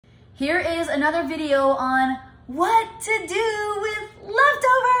Here is another video on what to do with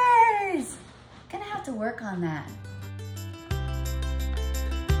leftovers. Gonna have to work on that.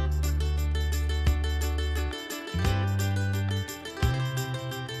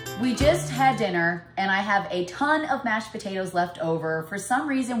 We just had dinner and I have a ton of mashed potatoes left over. For some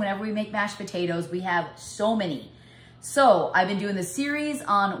reason, whenever we make mashed potatoes, we have so many. So I've been doing this series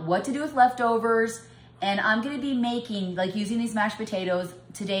on what to do with leftovers, and I'm gonna be making, using these mashed potatoes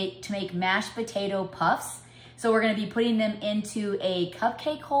today to make mashed potato puffs. So we're gonna be putting them into a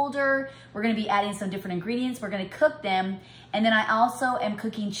cupcake holder. We're gonna be adding some different ingredients. We're gonna cook them. And then I also am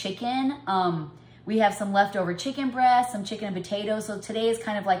cooking chicken. We have some leftover chicken breast, some chicken and potatoes. So today is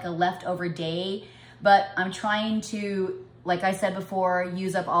kind of like a leftover day, but I'm trying to, like I said before,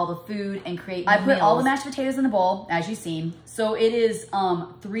 use up all the food and create meals. I put all the mashed potatoes in the bowl, as you've seen. So it is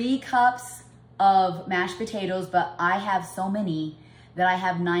 3 cups of mashed potatoes, but I have so many that I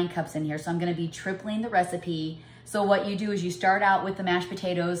have 9 cups in here. So I'm gonna be tripling the recipe. So what you do is you start out with the mashed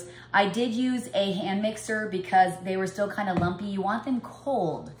potatoes. I did use a hand mixer because they were still kind of lumpy. You want them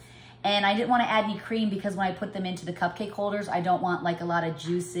cold. And I didn't want to add any cream because when I put them into the cupcake holders, I don't want a lot of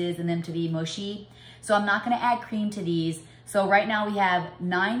juices and them to be mushy. So I'm not going to add cream to these. So right now we have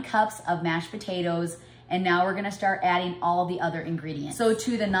 9 cups of mashed potatoes, and now we're going to start adding all the other ingredients. So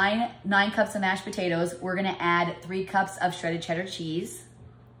to the 9 cups of mashed potatoes, we're going to add 3 cups of shredded cheddar cheese.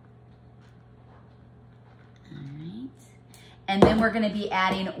 All right. And then we're going to be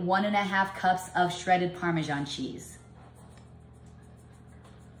adding 1.5 cups of shredded Parmesan cheese.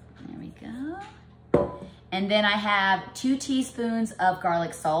 There we go. And then I have 2 teaspoons of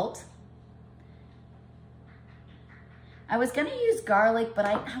garlic salt. I was gonna use garlic, but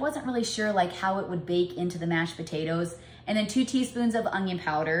I wasn't really sure how it would bake into the mashed potatoes. And then 2 teaspoons of onion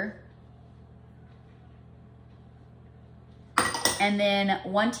powder. And then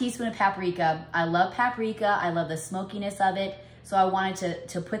 1 teaspoon of paprika. I love paprika, I love the smokiness of it. So I wanted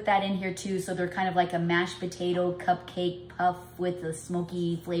to put that in here too, so they're kind of like a mashed potato cupcake puff with a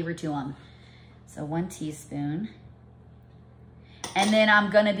smoky flavor to them. So 1 teaspoon. And then I'm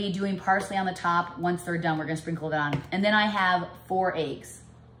gonna be doing parsley on the top. Once they're done, we're gonna sprinkle it on. And then I have 4 eggs.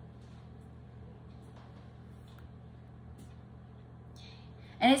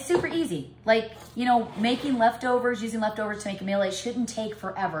 And it's super easy. Making leftovers, using leftovers to make a meal, it shouldn't take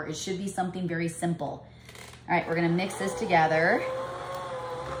forever. It should be something very simple. All right, we're gonna mix this together.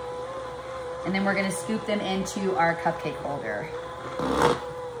 And then we're gonna scoop them into our cupcake holder.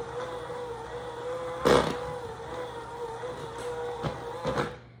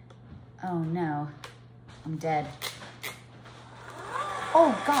 Oh no, I'm dead.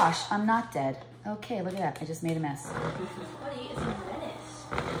 Oh gosh, I'm not dead. Okay, look at that, I just made a mess.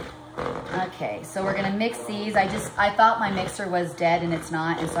 Okay, so we're gonna mix these. I thought my mixer was dead and it's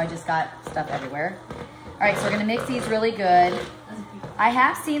not, and so I just got stuff everywhere. All right, so we're gonna mix these really good. I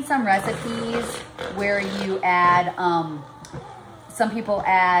have seen some recipes where you add, some people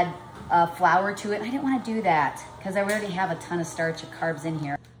add flour to it. I didn't wanna do that because I already have a ton of starch and carbs in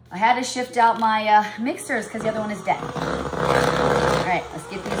here. I had to shift out my mixers because the other one is dead. All right, let's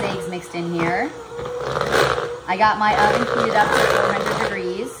get these eggs mixed in here. I got my oven heated up to 400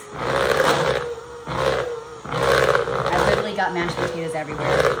 degrees. I literally got mashed potatoes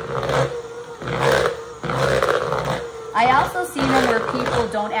everywhere. I also seen them where people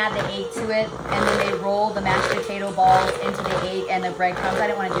don't add the egg to it and then they roll the mashed potato balls into the egg and the breadcrumbs. I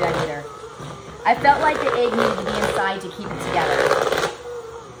didn't want to do that either. I felt like the egg needed to be inside to keep it together.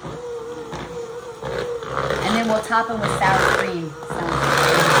 And then we'll top them with sour cream.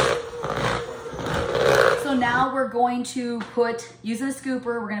 So now we're going to using a scooper,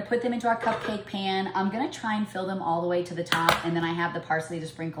 we're gonna put them into our cupcake pan. I'm gonna try and fill them all the way to the top, and then I have the parsley to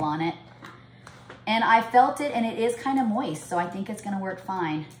sprinkle on it. And I felt it, and it is kind of moist, so I think it's gonna work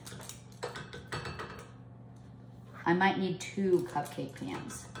fine. I might need 2 cupcake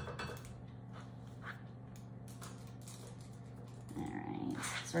pans. All right,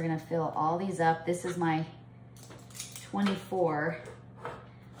 so we're gonna fill all these up. This is my 24.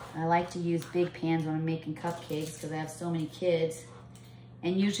 I like to use big pans when I'm making cupcakes because I have so many kids.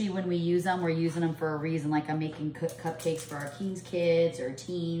 And usually when we use them, we're using them for a reason, like I'm making cupcakes for our Keen's kids or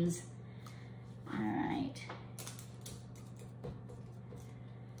teens. All right.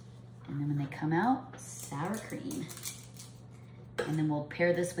 And then when they come out, sour cream. And then we'll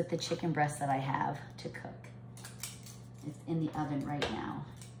pair this with the chicken breast that I have to cook. It's in the oven right now.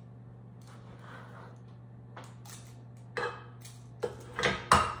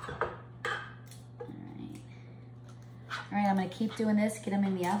 All right, I'm gonna keep doing this, get them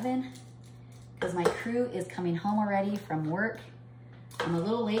in the oven, because my crew is coming home already from work. I'm a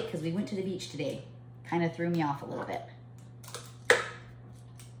little late because we went to the beach today. Kind of threw me off a little bit.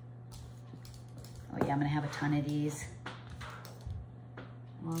 Oh yeah, I'm gonna have a ton of these.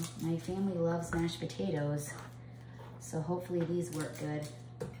 Well, my family loves mashed potatoes, so hopefully these work good.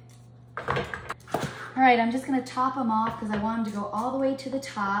 All right, I'm just gonna top them off because I want them to go all the way to the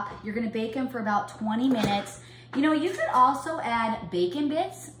top. You're gonna bake them for about 20 minutes. You know, you could also add bacon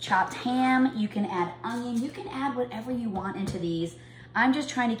bits, chopped ham, you can add onion, you can add whatever you want into these. I'm just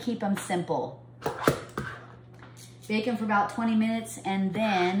trying to keep them simple. Bake them for about 20 minutes and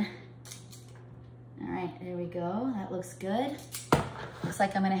then, all right, there we go. That looks good. Looks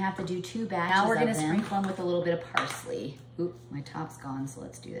like I'm gonna have to do 2 batches. Now we're gonna sprinkle them with a little bit of parsley. Oop, my top's gone, so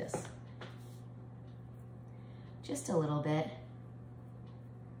let's do this. Just a little bit.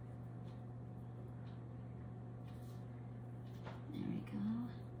 There we go.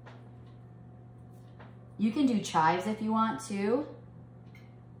 You can do chives if you want to.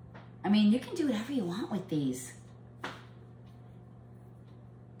 I mean, you can do whatever you want with these.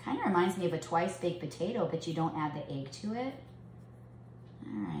 Kind of reminds me of a twice baked potato, but you don't add the egg to it.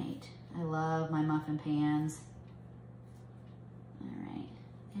 All right, I love my muffin pans. All right,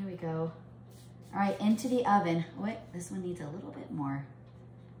 here we go. All right, into the oven. Wait, this one needs a little bit more.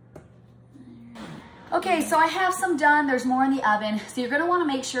 Okay, so I have some done. There's more in the oven. So you're gonna wanna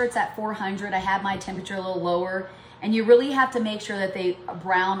make sure it's at 400. I have my temperature a little lower, and you really have to make sure that they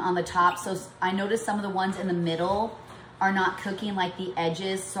brown on the top. So I noticed some of the ones in the middle are not cooking like the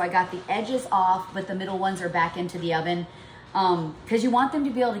edges. So I got the edges off, but the middle ones are back into the oven because you want them to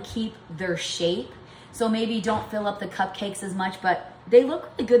be able to keep their shape. So maybe don't fill up the cupcakes as much, but they look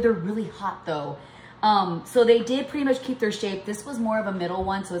really good. They're really hot though. So they did pretty much keep their shape. This was more of a middle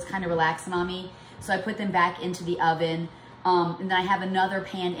one, so it's kind of relaxing on me. So I put them back into the oven. And then I have another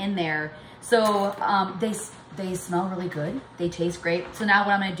pan in there. So they smell really good. They taste great. So now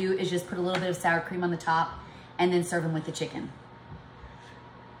what I'm gonna do is just put a little bit of sour cream on the top and then serve them with the chicken.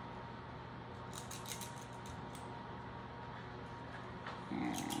 All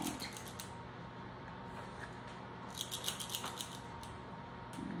right.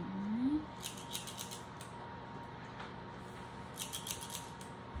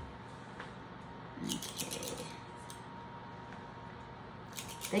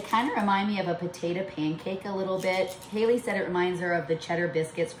 They kind of remind me of a potato pancake a little bit. Hailey said it reminds her of the cheddar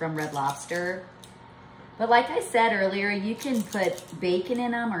biscuits from Red Lobster. But like I said earlier, you can put bacon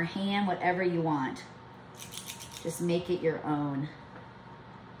in them or ham, whatever you want. Just make it your own.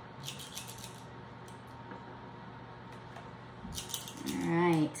 All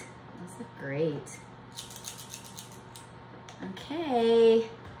right, those look great. Okay,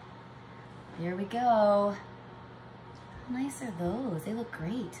 here we go. How nice are those? They look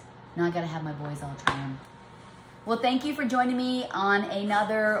great. Now I gotta have my boys all try them. Well, thank you for joining me on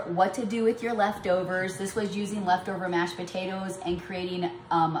another what to do with your leftovers. This was using leftover mashed potatoes and creating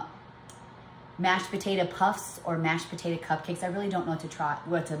mashed potato puffs or mashed potato cupcakes. I really don't know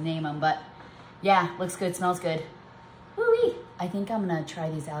what to name them, but yeah, looks good, smells good. Woo-wee. I think I'm gonna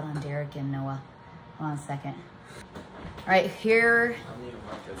try these out on Derek and Noah. Hold on a second. All right, here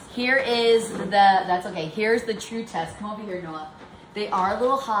is that's okay. Here's the true test. Come over here, Noah. They are a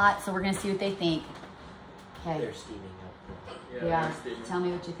little hot, so we're gonna see what they think. Okay. They're steaming up. Yeah, tell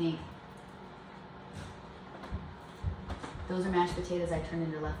me what you think. Those are mashed potatoes I turned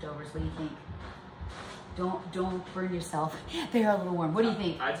into leftovers. What do you think? Don't burn yourself. They are a little warm. What do you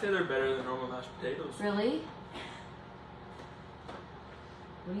think? I'd say they're better than normal mashed potatoes. Really?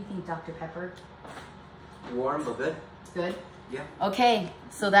 What do you think, Dr. Pepper? Warm but good. Good? Yeah. Okay,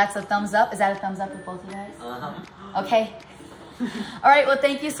 so that's a thumbs up. Is that a thumbs up with both of you guys? Uh-huh. Okay. All right, well,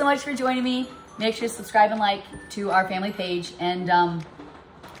 thank you so much for joining me. Make sure to subscribe and like to our family page. And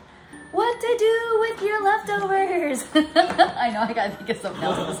what to do with your leftovers. I know, I gotta think of something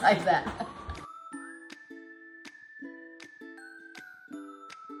else besides that.